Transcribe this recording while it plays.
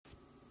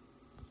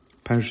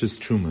Parshas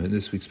Truma. In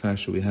this week's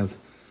Parsha we have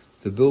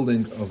the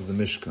building of the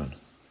Mishkan.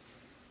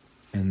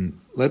 And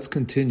let's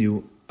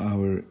continue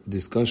our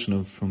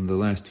discussion from the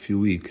last few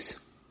weeks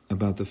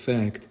about the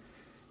fact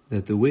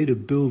that the way to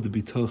build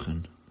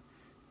bitachon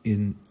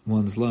in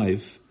one's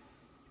life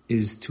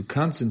is to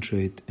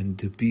concentrate and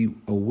to be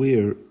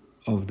aware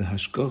of the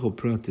hashgacha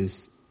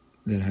pratis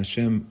that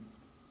Hashem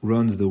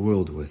runs the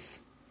world with.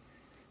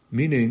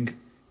 Meaning,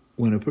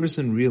 when a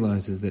person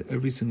realizes that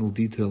every single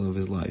detail of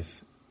his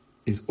life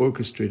is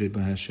orchestrated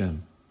by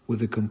Hashem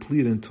with a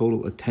complete and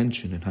total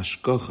attention and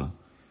hashgacha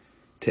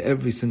to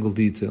every single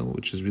detail,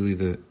 which is really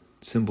the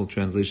simple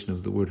translation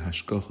of the word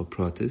hashgacha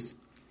pratis,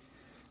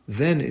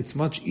 then it's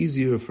much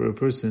easier for a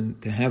person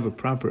to have a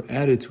proper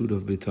attitude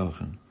of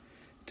bitachon,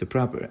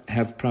 to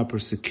have proper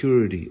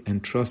security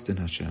and trust in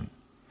Hashem.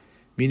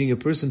 Meaning a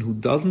person who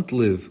doesn't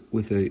live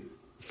with a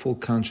full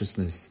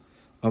consciousness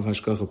of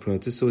hashgacha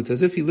pratis, so it's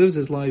as if he lives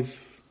his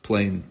life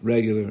plain,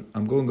 regular,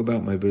 I'm going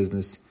about my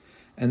business,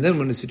 and then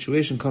when a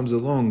situation comes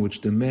along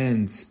which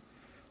demands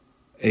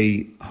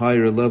a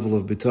higher level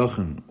of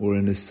bitachon, or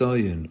an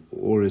nisayon,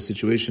 or a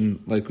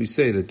situation, like we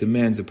say, that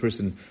demands a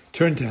person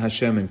turn to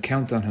Hashem and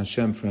count on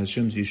Hashem for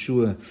Hashem's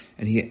Yeshua,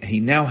 and he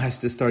now has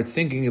to start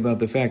thinking about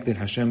the fact that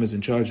Hashem is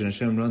in charge and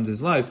Hashem runs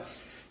his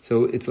life.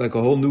 So it's like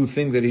a whole new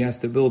thing that he has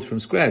to build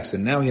from scratch. So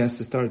now he has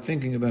to start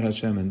thinking about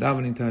Hashem and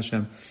davening to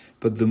Hashem.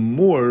 But the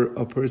more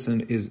a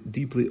person is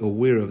deeply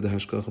aware of the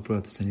hashgacha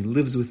pratis, and he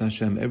lives with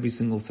Hashem every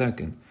single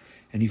second,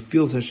 and he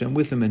feels Hashem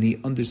with him, and he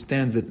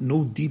understands that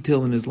no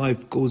detail in his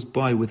life goes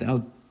by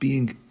without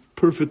being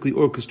perfectly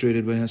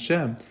orchestrated by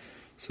Hashem,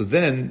 so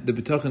then the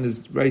bitachon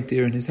is right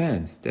there in his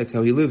hands. That's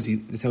how he lives.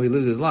 That's how he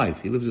lives his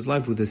life. He lives his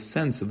life with a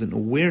sense of an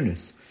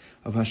awareness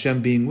of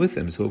Hashem being with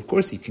him. So of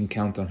course he can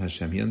count on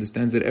Hashem. He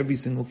understands that every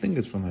single thing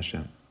is from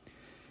Hashem.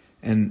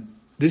 And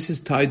this is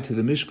tied to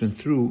the Mishkan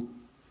through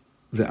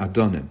the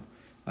Adonim.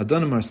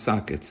 Adonim are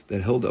sockets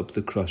that held up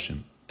the Krushim.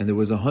 And there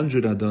was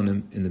 100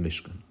 Adonim in the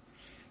Mishkan.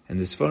 And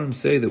the Sfarim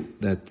say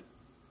that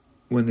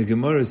when the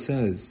Gemara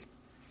says,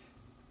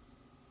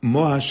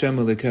 Mo Hashem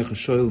alekecha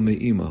shoyl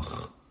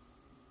me'imach,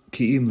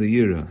 ki'im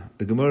le'yira,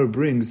 the Gemara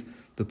brings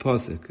the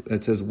pasuk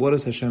that says, what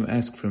does Hashem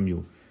ask from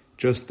you?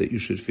 Just that you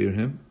should fear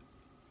Him.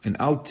 And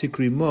al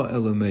tikri ma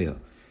elameya.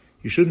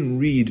 You shouldn't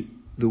read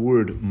the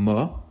word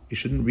ma, you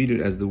shouldn't read it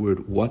as the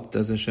word what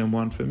does Hashem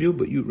want from you,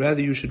 but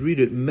rather you should read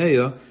it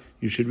meya,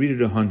 you should read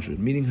it 100,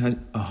 meaning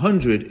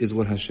 100 is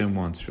what Hashem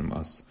wants from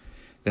us.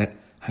 That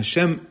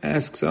Hashem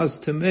asks us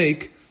to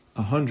make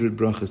 100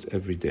 brachas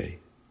every day.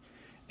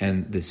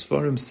 And the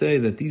Sfarim say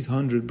that these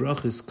 100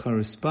 brachas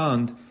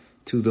correspond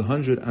to the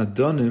 100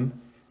 Adonim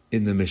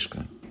in the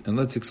Mishkan. And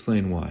let's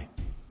explain why.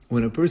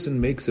 When a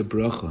person makes a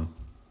bracha,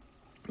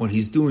 what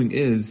he's doing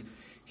is,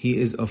 he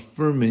is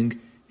affirming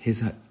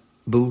his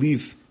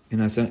belief in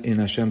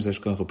Hashem's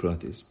hashgacha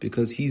pratis,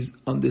 because he's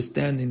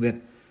understanding that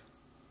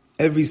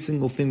every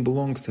single thing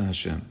belongs to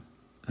Hashem.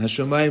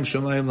 Hashemayim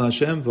shamayim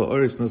laHashem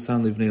va'oretz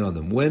nasan livnei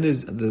adam. When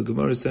is, the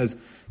Gemara says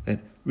that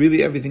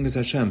really everything is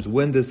Hashem's.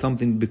 When does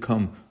something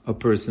become a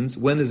person's?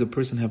 When does a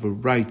person have a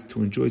right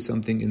to enjoy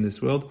something in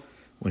this world?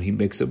 When he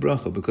makes a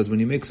bracha. Because when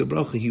he makes a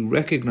bracha, he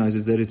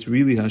recognizes that it's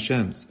really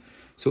Hashem's.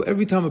 So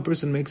every time a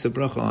person makes a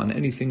bracha on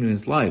anything in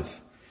his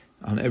life,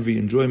 on every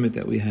enjoyment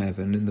that we have,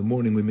 and in the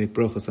morning we make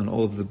brachas on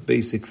all of the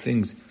basic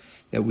things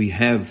that we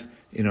have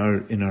in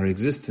our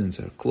existence,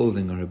 our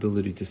clothing, our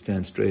ability to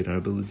stand straight, our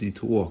ability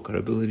to walk, our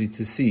ability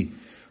to see.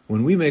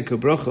 When we make a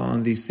bracha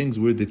on these things,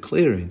 we're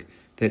declaring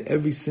that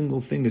every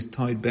single thing is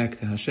tied back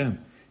to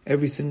Hashem.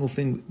 Every single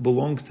thing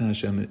belongs to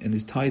Hashem and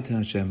is tied to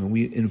Hashem, and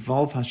we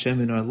involve Hashem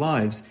in our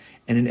lives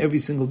and in every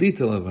single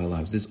detail of our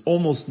lives. There's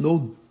almost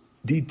no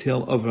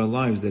detail of our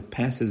lives that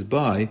passes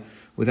by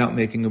without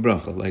making a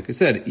bracha. Like I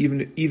said,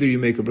 either you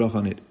make a bracha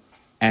on it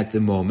at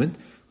the moment,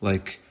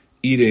 like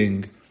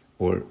eating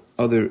or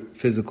other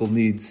physical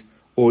needs,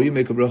 or you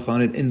make a bracha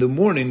on it in the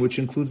morning, which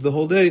includes the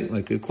whole day,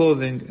 like your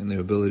clothing and their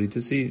ability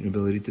to see, your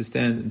ability to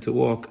stand and to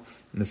walk,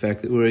 and the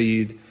fact that we're a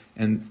Yid,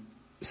 and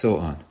so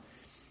on.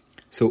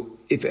 So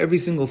if every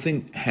single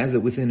thing has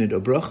it within it a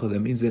bracha, that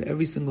means that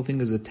every single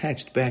thing is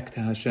attached back to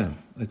Hashem.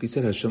 Like we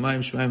said, Hashemayim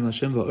shamayim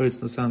laHashem va'oretz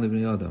nasan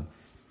livnei adam.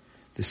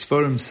 The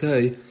Sfarim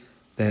say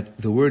that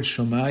the word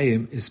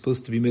shamayim is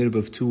supposed to be made up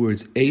of two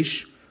words,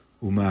 eish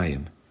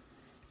umayim.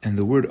 And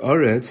the word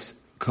aretz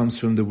comes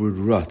from the word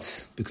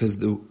ratz, because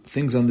the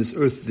things on this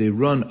earth, they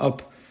want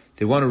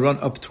to run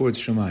up towards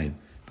shamayim.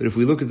 But if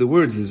we look at the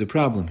words, there's a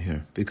problem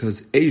here,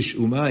 because eish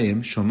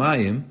umayim,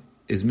 shamayim,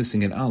 is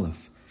missing an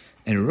aleph,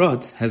 and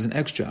ratz has an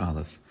extra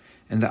aleph.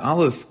 And the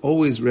aleph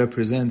always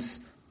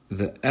represents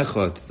the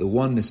echad, the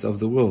oneness of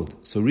the world.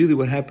 So really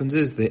what happens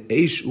is the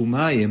eish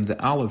umayim,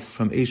 the aleph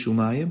from eish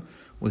umayim,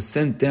 was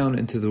sent down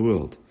into the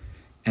world.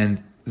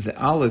 And the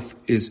aleph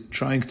is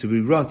trying to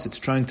be ratz, it's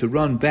trying to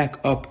run back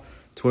up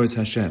towards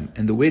Hashem.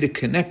 And the way to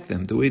connect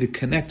them, the way to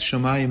connect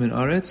shamayim and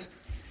aretz,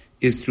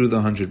 is through the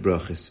 100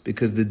 brachas.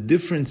 Because the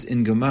difference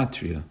in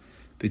gematria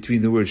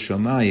between the word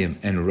shamayim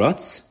and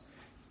ratz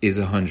is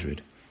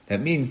 100.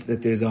 That means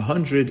that there's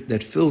 100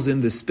 that fills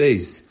in the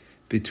space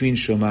between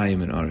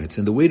Shamayim and Aretz.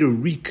 And the way to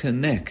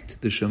reconnect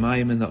the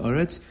Shamayim and the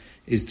Aretz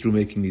is through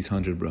making these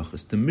 100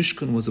 brachas. The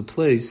Mishkan was a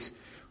place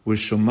where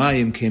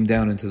Shamayim came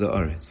down into the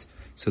Aretz.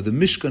 So the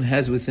Mishkan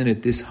has within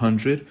it this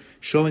 100,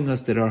 showing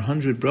us that our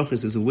 100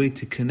 brachas is a way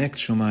to connect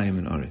Shamayim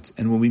and Aretz.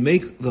 And when we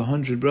make the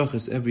 100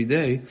 brachas every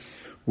day,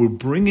 we're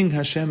bringing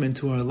Hashem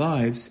into our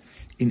lives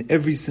in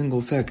every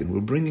single second.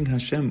 We're bringing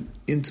Hashem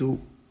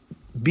into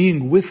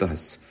being with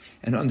us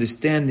and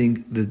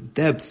understanding the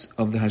depths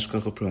of the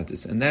Hashgacha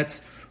Pratis. And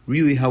that's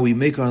really how we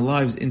make our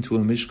lives into a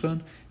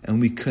Mishkan,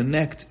 and we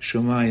connect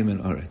Shamayim and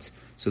Aretz.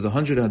 So the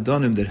 100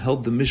 Adonim that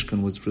held the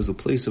Mishkan, which was a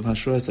place of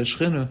Hashras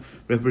HaShechina,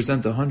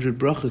 represent the 100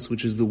 brachas,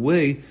 which is the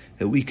way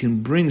that we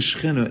can bring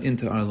Shechina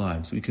into our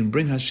lives. We can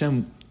bring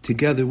Hashem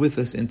together with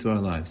us into our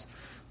lives.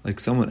 Like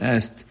someone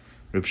asked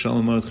Reb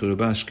Shalom Mordechai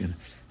Rubashkin,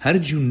 how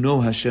did you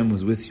know Hashem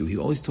was with you? He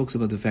always talks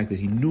about the fact that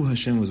he knew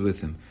Hashem was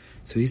with him.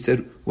 So he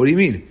said, what do you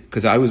mean?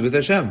 Because I was with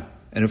Hashem.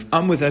 And if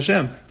I'm with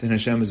Hashem, then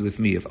Hashem is with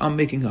me. If I'm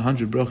making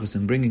 100 brachas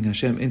and bringing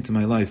Hashem into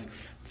my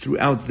life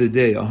throughout the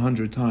day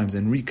 100 times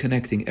and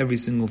reconnecting every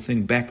single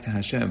thing back to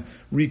Hashem,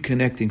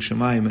 reconnecting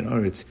Shamayim and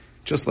Aretz,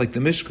 just like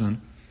the Mishkan,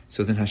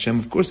 so then Hashem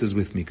of course is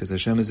with me because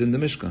Hashem is in the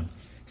Mishkan.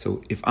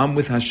 So if I'm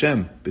with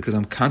Hashem because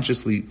I'm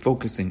consciously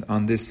focusing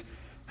on this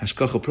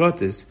Hashgacha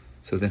Pratis,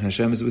 so then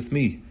Hashem is with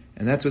me.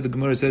 And that's what the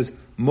Gemara says,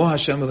 Mo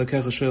Hashem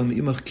Elokecha shoel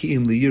mi'imach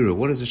ki'im liyira.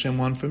 What does Hashem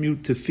want from you?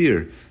 To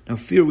fear. Now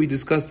fear, we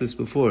discussed this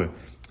before.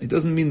 It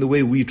doesn't mean the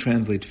way we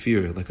translate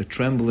fear, like a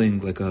trembling,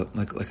 like a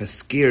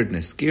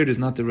scaredness. Scared is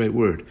not the right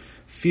word.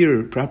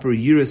 Fear, proper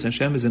yiras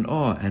Hashem, is an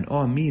awe, and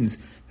awe means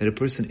that a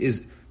person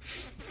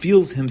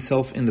feels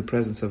himself in the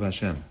presence of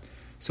Hashem.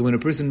 So when a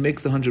person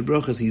makes the 100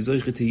 brachas, he's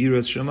zoiche to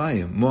yiras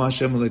shamayim. Mo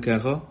Hashem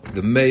Elokecha,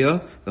 the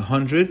meya, the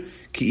 100,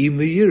 ki'im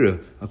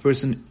liyira. A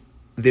person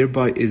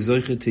thereby is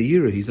zoiche to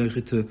yira. He's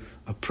zoiche to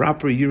a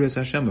proper yiras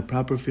Hashem, a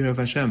proper fear of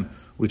Hashem,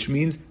 which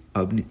means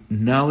a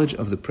knowledge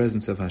of the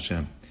presence of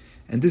Hashem.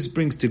 And this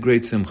brings to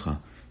great simcha,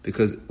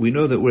 because we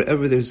know that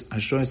wherever there's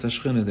Hashras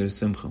HaShechina, there's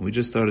simcha. We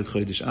just started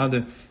Chodesh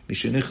Adar,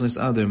 Mishenichnas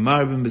Adar,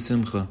 Marbim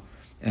b'simcha.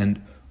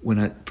 And when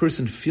a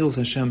person feels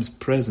Hashem's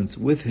presence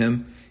with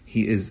him,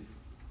 he is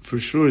for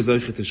sure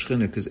zoichet to Shechina,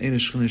 because Ein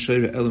Shechina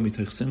Shayra Elo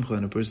Mitoch Simcha,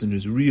 and a person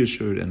is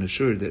reassured and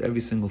assured that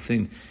every single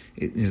thing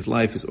in his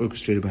life is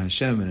orchestrated by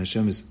Hashem, and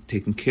Hashem is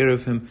taking care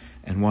of him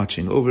and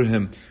watching over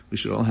him. We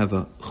should all have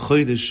a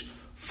Chodesh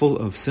full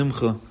of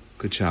simcha.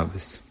 Good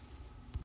Shabbos.